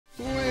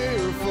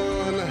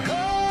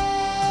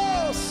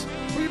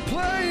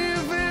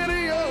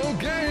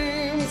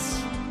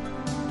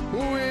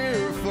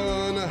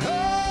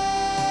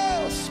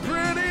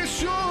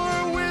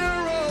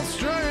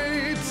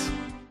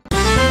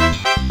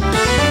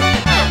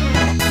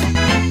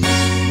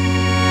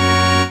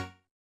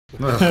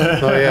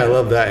Oh yeah, I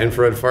love that.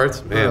 Infrared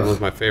farts. Man, was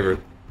my favorite.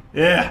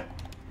 Yeah.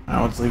 I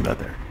want to leave that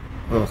there.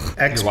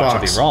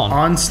 Xbox. wrong.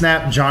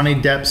 Unsnap Johnny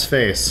Depp's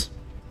face.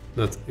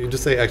 That's, you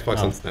just say Xbox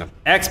on Snap.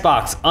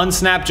 Xbox,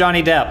 unsnap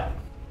Johnny Depp.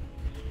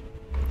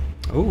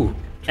 Ooh.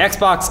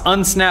 Xbox,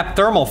 unsnap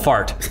thermal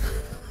fart.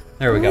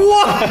 There we go.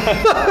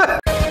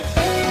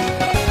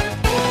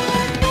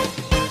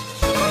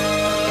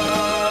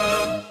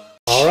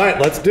 All right,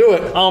 let's do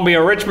it. I'm gonna be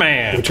a rich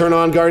man. We turn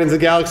on Guardians of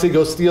the Galaxy,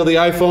 go steal the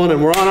iPhone,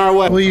 and we're on our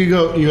way. Well,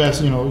 you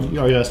asked, are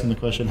you asking the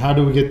question, how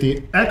do we get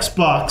the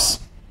Xbox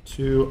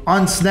to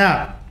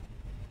unsnap?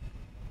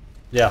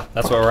 Yeah,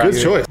 that's what we're Good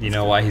at. choice. You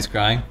know why he's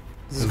crying?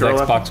 This is girl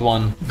Xbox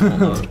One.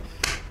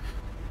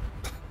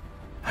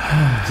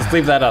 Just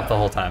leave that up the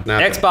whole time.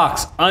 Nap it.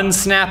 Xbox,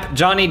 unsnap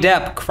Johnny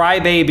Depp,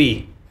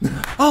 crybaby.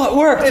 Oh, it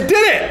worked! It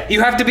did it!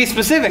 You have to be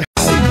specific.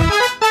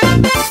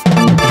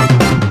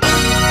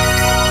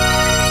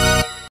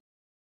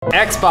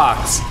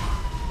 Xbox,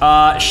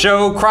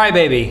 show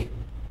crybaby.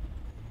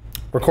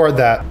 Record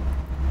that.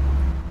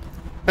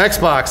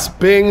 Xbox,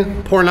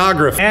 Bing,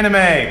 pornography. Anime.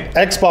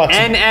 Xbox.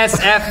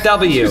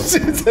 NSFW.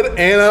 It said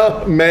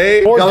Anna,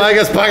 May,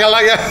 Galagas,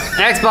 Pagalaga.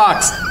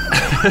 Xbox.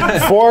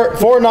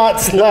 Four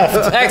knots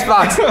left.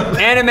 Xbox.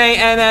 Anime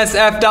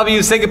NSFW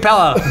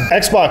Sigapella.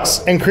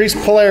 Xbox. Increased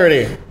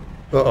polarity.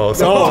 Uh-oh.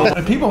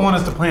 Oh, people want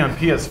us to play on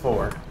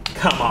PS4.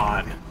 Come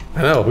on.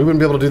 I know, we wouldn't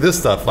be able to do this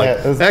stuff. Like,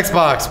 Yeah,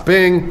 Xbox,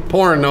 Bing,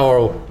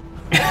 porno.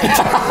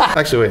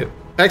 Actually, wait.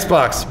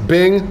 Xbox,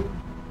 Bing.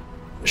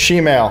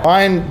 Shemale.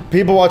 Find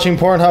people watching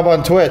Pornhub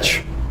on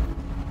Twitch.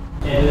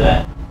 Yeah, do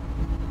that.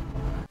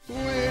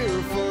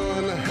 We're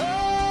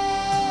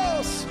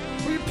Funhaus.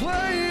 We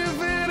play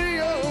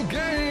video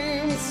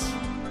games.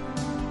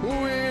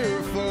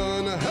 We're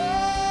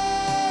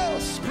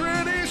Funhaus.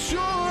 Pretty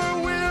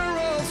sure we're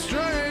all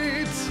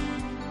straight.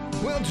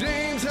 Well,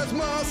 James has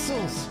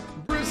muscles,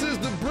 Bruce is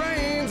the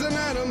brains, and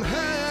Adam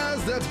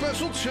has that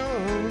special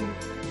charm.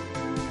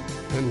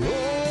 And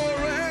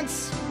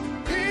Lawrence,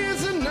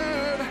 he's a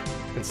nerd,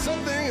 and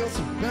something else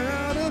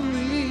about